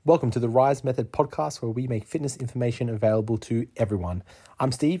Welcome to the Rise Method podcast, where we make fitness information available to everyone.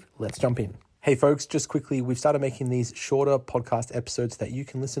 I'm Steve. Let's jump in. Hey folks, just quickly, we've started making these shorter podcast episodes that you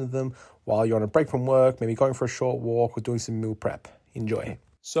can listen to them while you're on a break from work, maybe going for a short walk or doing some meal prep. Enjoy.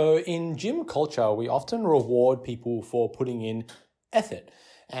 So in gym culture, we often reward people for putting in effort.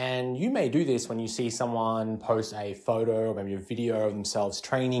 And you may do this when you see someone post a photo or maybe a video of themselves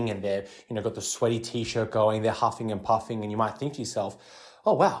training and they've, got the sweaty t-shirt going, they're huffing and puffing, and you might think to yourself,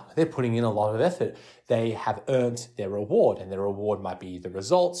 oh wow, they're putting in a lot of effort. They have earned their reward, and their reward might be the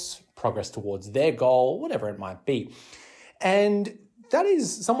results, progress towards their goal, whatever it might be. And that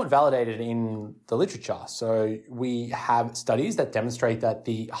is somewhat validated in the literature. So we have studies that demonstrate that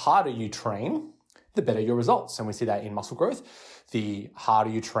the harder you train, the better your results. And we see that in muscle growth. The harder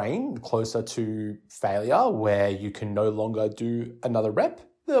you train, the closer to failure, where you can no longer do another rep,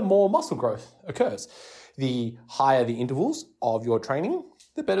 the more muscle growth occurs. The higher the intervals of your training,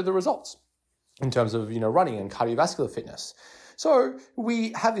 the better the results in terms of, running and cardiovascular fitness. So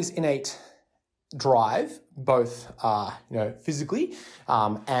we have this innate drive, both, physically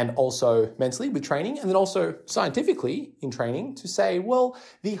and also mentally with training, and then also scientifically in training to say, well,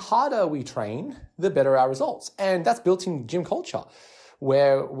 the harder we train, the better our results. And that's built in gym culture,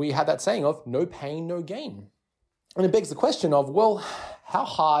 where we have that saying of no pain, no gain. And it begs the question of, well, how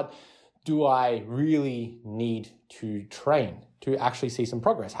hard do I really need to train to actually see some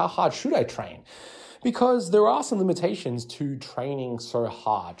progress? How hard should I train? Because there are some limitations to training so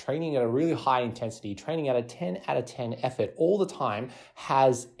hard. Training at a really high intensity, training at a 10 out of 10 effort all the time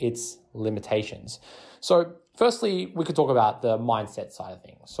has its limitations. So firstly, we could talk about the mindset side of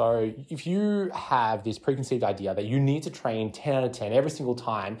things. So if you have this preconceived idea that you need to train 10 out of 10 every single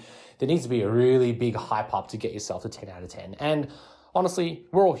time, there needs to be a really big hype up to get yourself to 10 out of 10. And honestly,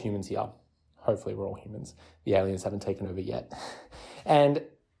 we're all humans here. Hopefully we're all humans. The aliens haven't taken over yet. And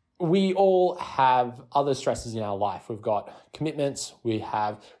we all have other stresses in our life. We've got commitments, we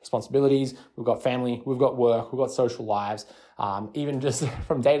have responsibilities, we've got family, we've got work, we've got social lives. Even just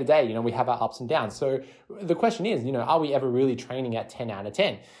from day to day, we have our ups and downs. So the question is, are we ever really training at 10 out of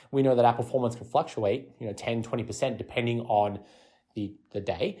 10? We know that our performance can fluctuate, 10, 20% depending on the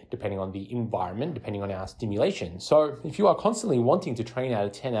day, depending on the environment, depending on our stimulation. So if you are constantly wanting to train out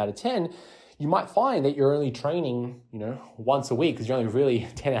of 10 out of 10, you might find that you're only training, once a week, because you're only really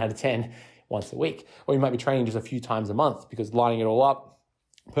 10 out of 10 once a week. Or you might be training just a few times a month, because lining it all up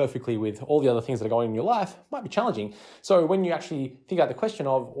perfectly with all the other things that are going in your life might be challenging. So when you actually think about the question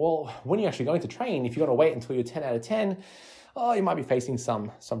of, well, when are you actually going to train? If you've got to wait until you're 10 out of 10, you might be facing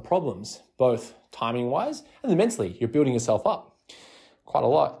some problems, both timing-wise and then mentally. You're building yourself up quite a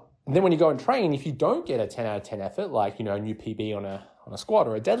lot. And then when you go and train, if you don't get a 10 out of 10 effort, like, a new PB on a squat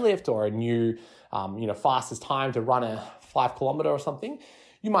or a deadlift or a new, fastest time to run a 5 kilometer or something,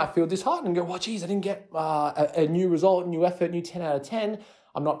 you might feel disheartened and go, well, geez, I didn't get a new result, new effort, new 10 out of 10.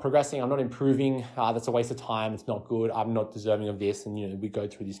 I'm not progressing. I'm not improving. That's a waste of time. It's not good. I'm not deserving of this. And, we go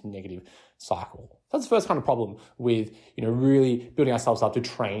through this negative cycle. That's the first kind of problem with, really building ourselves up to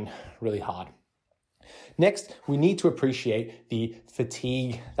train really hard. Next, we need to appreciate the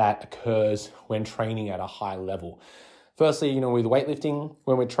fatigue that occurs when training at a high level. Firstly, with weightlifting,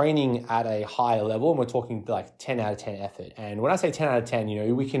 when we're training at a higher level, and we're talking like 10 out of 10 effort. And when I say 10 out of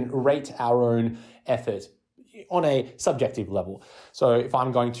 10, we can rate our own effort on a subjective level. So if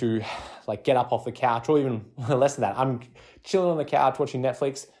I'm going to get up off the couch, or even less than that, I'm chilling on the couch watching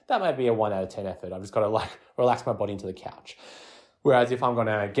Netflix, that might be a 1 out of 10 effort. I've just got to relax my body into the couch. Whereas if I'm going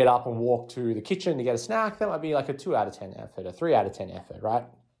to get up and walk to the kitchen to get a snack, that might be like a 2 out of 10 effort, a 3 out of 10 effort, right?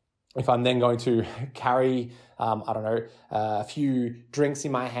 If I'm then going to carry, a few drinks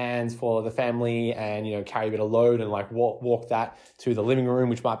in my hands for the family and, carry a bit of load and walk that to the living room,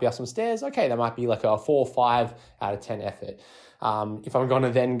 which might be up some stairs, okay, that might be like a 4 or 5 out of 10 effort. If I'm going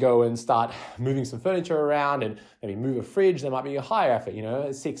to then go and start moving some furniture around and maybe move a fridge, that might be a higher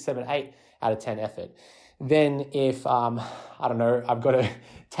effort, 6, 7, 8 out of 10 effort. Then if, I've got to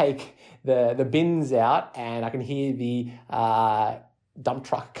take the bins out and I can hear the dump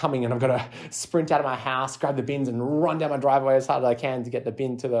truck coming and I've got to sprint out of my house, grab the bins and run down my driveway as hard as I can to get the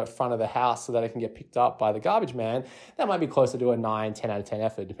bin to the front of the house so that it can get picked up by the garbage man, that might be closer to a 9, 10 out of 10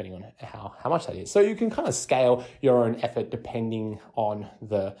 effort, depending on how much that is. So you can kind of scale your own effort depending on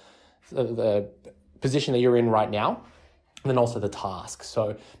the position that you're in right now. And then also the task.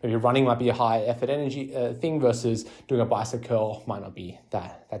 So maybe running might be a high effort energy thing versus doing a bicep curl might not be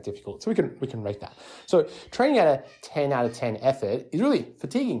that difficult. So we can rate that. So training at a 10 out of 10 effort is really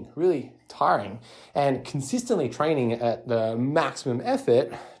fatiguing, really tiring. And consistently training at the maximum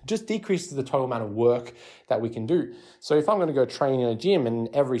effort just decreases the total amount of work that we can do. So if I'm going to go train in a gym and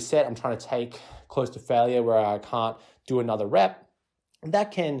every set I'm trying to take close to failure where I can't do another rep,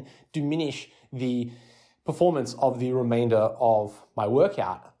 that can diminish the performance of the remainder of my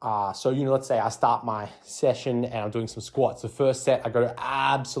workout. So, let's say I start my session and I'm doing some squats. The first set, I go to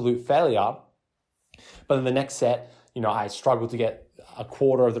absolute failure. But then the next set, I struggle to get a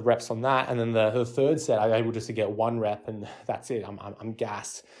quarter of the reps on that. And then the third set, I'm able just to get one rep and that's it. I'm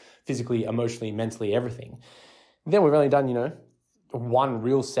gassed physically, emotionally, mentally, everything. Then we've only done, one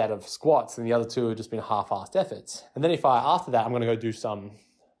real set of squats and the other two have just been half-assed efforts. And then after that, I'm going to go do some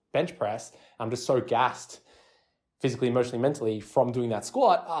bench press. I'm just so gassed physically, emotionally, mentally from doing that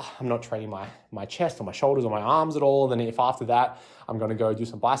squat. I'm not training my chest or my shoulders or my arms at all. Then if after that, I'm going to go do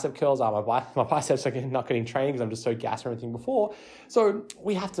some bicep curls, my biceps are not getting trained because I'm just so gassed from everything before. So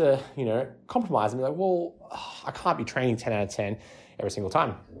we have to, compromise and be like, well, I can't be training 10 out of 10 every single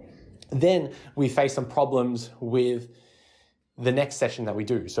time. Then we face some problems with the next session that we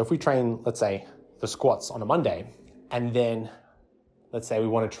do. So if we train, let's say, the squats on a Monday, and then let's say we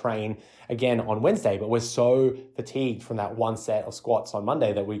want to train again on Wednesday, but we're so fatigued from that one set of squats on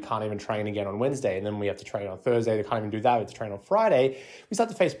Monday that we can't even train again on Wednesday. And then we have to train on Thursday. We can't even do that. We have to train on Friday. We start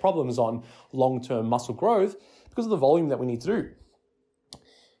to face problems on long-term muscle growth because of the volume that we need to do.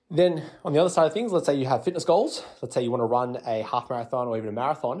 Then on the other side of things, let's say you have fitness goals. Let's say you want to run a half marathon or even a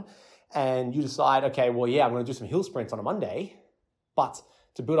marathon. And you decide, okay, well, yeah, I'm going to do some hill sprints on a Monday. But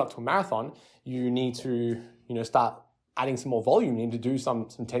to build up to a marathon, you need to, start adding some more volume. You need to do some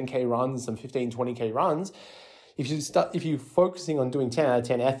 10K runs, some 15, 20K runs. If you're focusing on doing 10 out of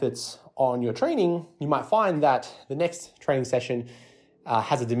 10 efforts on your training, you might find that the next training session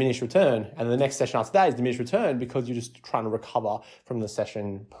has a diminished return. And the next session after that is diminished return because you're just trying to recover from the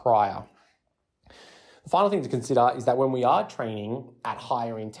session prior. The final thing to consider is that when we are training at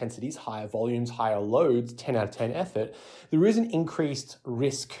higher intensities, higher volumes, higher loads, 10 out of 10 effort, there is an increased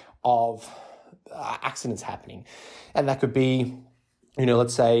risk of accidents happening. And that could be,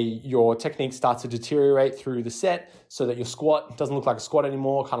 let's say your technique starts to deteriorate through the set so that your squat doesn't look like a squat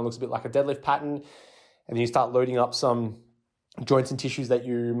anymore, kind of looks a bit like a deadlift pattern. And then you start loading up some joints and tissues that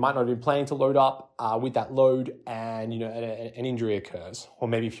you might not have been planning to load up with that load, and an injury occurs. Or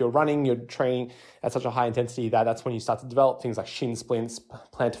maybe if you're running, you're training at such a high intensity that's when you start to develop things like shin splints,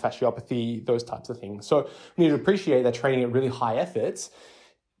 plantar fasciopathy, those types of things. So we need to appreciate that training at really high efforts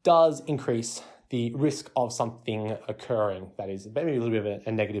does increase the risk of something occurring that is maybe a little bit of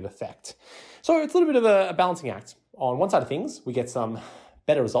a negative effect. So it's a little bit of a balancing act. On one side of things, we get some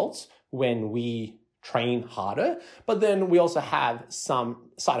better results when we train harder, but then we also have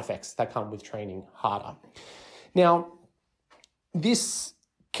some side effects that come with training harder. Now, this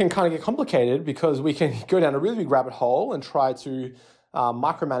can kind of get complicated because we can go down a really big rabbit hole and try to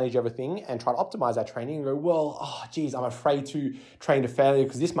micromanage everything and try to optimize our training and go, well, I'm afraid to train to failure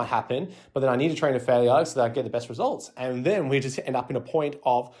because this might happen, but then I need to train to failure so that I get the best results. And then we just end up in a point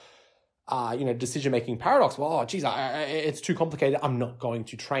of decision-making paradox. Well, it's too complicated. I'm not going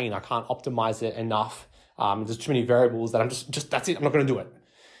to train. I can't optimize it enough. There's too many variables that I'm just that's it. I'm not going to do it.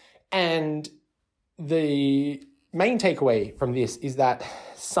 And the main takeaway from this is that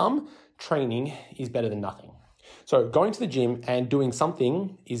some training is better than nothing. So going to the gym and doing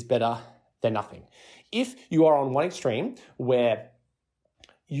something is better than nothing. If you are on one extreme where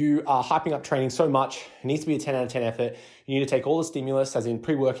you are hyping up training so much, it needs to be a 10 out of 10 effort, you need to take all the stimulus, as in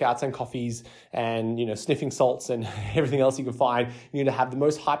pre-workouts and coffees and, sniffing salts and everything else you can find. You need to have the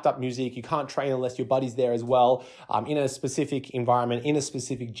most hyped up music. You can't train unless your buddy's there as well, in a specific environment, in a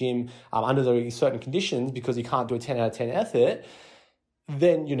specific gym, under those certain conditions, because you can't do a 10 out of 10 effort,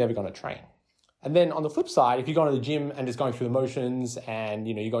 then you're never going to train. And then on the flip side, if you're going to the gym and just going through the motions and,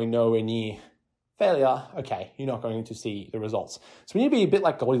 you're going nowhere near failure, okay, you're not going to see the results. So we need to be a bit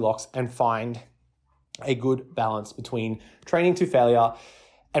like Goldilocks and find a good balance between training to failure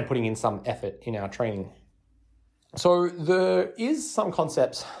and putting in some effort in our training. So there is some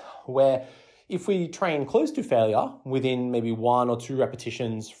concepts where if we train close to failure within maybe 1 or 2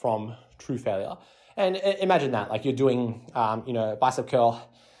 repetitions from true failure, and imagine that, like you're doing, bicep curl,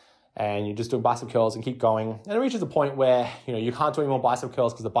 and you just do bicep curls and keep going, and it reaches a point where, you can't do any more bicep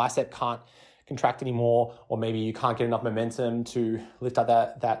curls because the bicep can't contract anymore, or maybe you can't get enough momentum to lift up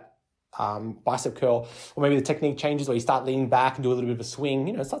that bicep curl, or maybe the technique changes where you start leaning back and do a little bit of a swing,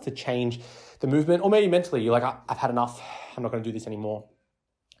 it starts to change the movement, or maybe mentally you're like, I've had enough, I'm not going to do this anymore.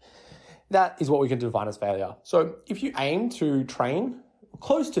 That is what we can define as failure. So if you aim to train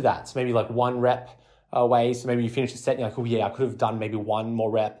close to that, so maybe like 1 rep away, so maybe you finish the set and you're like, oh yeah, I could have done maybe 1 more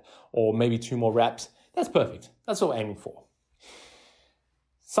rep or maybe 2 more reps. That's perfect. That's what we're aiming for.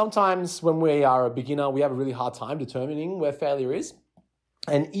 Sometimes when we are a beginner, we have a really hard time determining where failure is.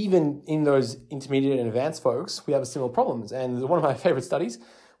 And even in those intermediate and advanced folks, we have similar problems. And one of my favorite studies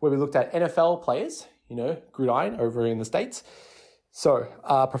where we looked at NFL players, gridiron over in the States. So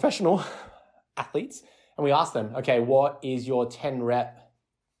professional athletes, and we asked them, okay, what is your 10 rep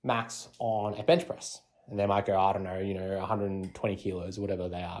max on a bench press? And they might go, I don't know, 120 kilos or whatever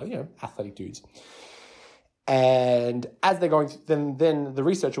they are, athletic dudes. And as they're going through, then the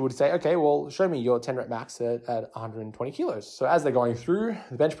researcher would say, okay, well, show me your 10 rep max at 120 kilos. So as they're going through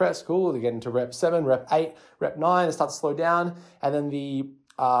the bench press, cool, they get into rep 7, rep 8, rep 9, they start to slow down. And then the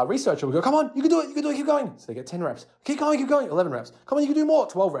researcher would go, come on, you can do it, keep going. So they get 10 reps. Keep going, 11 reps. Come on, you can do more,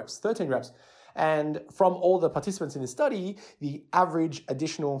 12 reps, 13 reps. And from all the participants in the study, the average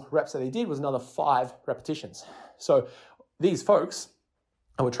additional reps that they did was another 5 repetitions. So these folks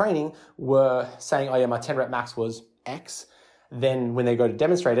who were training were saying, oh yeah, my 10 rep max was X. Then when they go to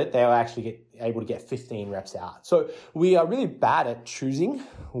demonstrate it, they will actually able to get 15 reps out. So we are really bad at choosing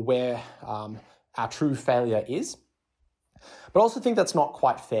where our true failure is. But I also think that's not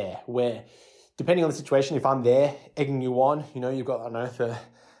quite fair, where depending on the situation, if I'm there egging you on, you've got, I don't know,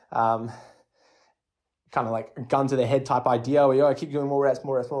 the kind of like gun to the head type idea where I keep doing more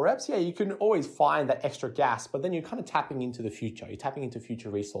reps. Yeah, you can always find that extra gas, but then you're kind of tapping into the future. You're tapping into future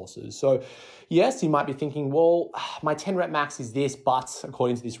resources. So yes, you might be thinking, well, my 10 rep max is this, but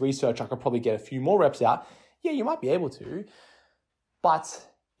according to this research, I could probably get a few more reps out. Yeah, you might be able to, but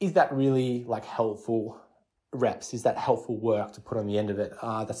is that really like helpful reps? Is that helpful work to put on the end of it?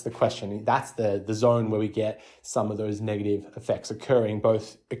 That's the question. That's the zone where we get some of those negative effects occurring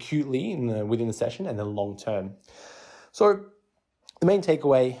both acutely within the session and then long term. So the main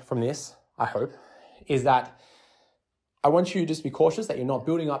takeaway from this, I hope, is that I want you to just be cautious that you're not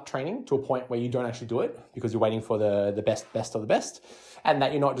building up training to a point where you don't actually do it because you're waiting for the best of the best, and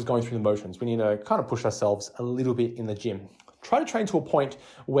that you're not just going through the motions. We need to kind of push ourselves a little bit in the gym. Try to train to a point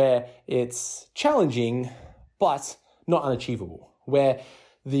where it's challenging but not unachievable, where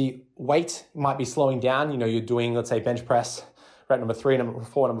the weight might be slowing down. You're doing, let's say, bench press. Rep number 3, number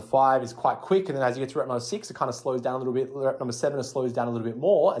 4, number 5 is quite quick. And then as you get to rep number 6, it kind of slows down a little bit. Rep number 7, it slows down a little bit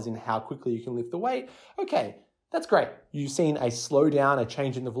more, as in how quickly you can lift the weight. Okay, that's great. You've seen a slowdown, a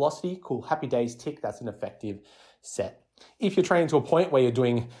change in the velocity. Cool, happy days, tick. That's an effective set. If you're training to a point where you're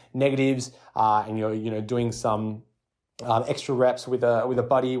doing negatives and you're doing some extra reps with a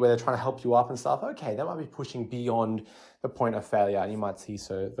buddy where they're trying to help you up and stuff, okay, that might be pushing beyond the point of failure, and you might see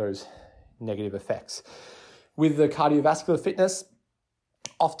those negative effects. With the cardiovascular fitness,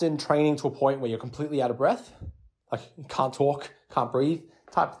 often training to a point where you're completely out of breath, like you can't talk, can't breathe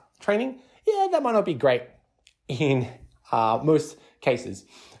type training, yeah, that might not be great in most cases.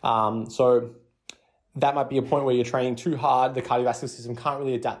 So that might be a point where you're training too hard, the cardiovascular system can't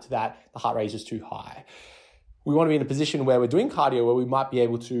really adapt to that, the heart rate is just too high. We want to be in a position where we're doing cardio where we might be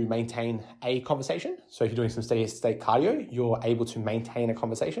able to maintain a conversation. So if you're doing some steady state cardio, you're able to maintain a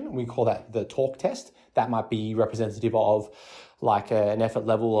conversation. We call that the talk test. That might be representative of like an effort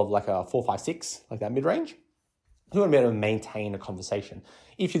level of like a 4, 5, 6, like that mid-range. You want to be able to maintain a conversation.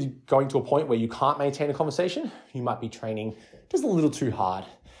 If you're going to a point where you can't maintain a conversation, you might be training just a little too hard.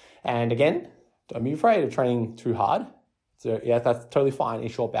 And again, don't be afraid of training too hard. So yeah, that's totally fine in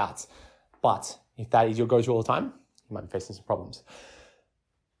short bouts. But if that is your go-to all the time, you might be facing some problems.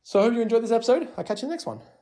 So I hope you enjoyed this episode. I'll catch you in the next one.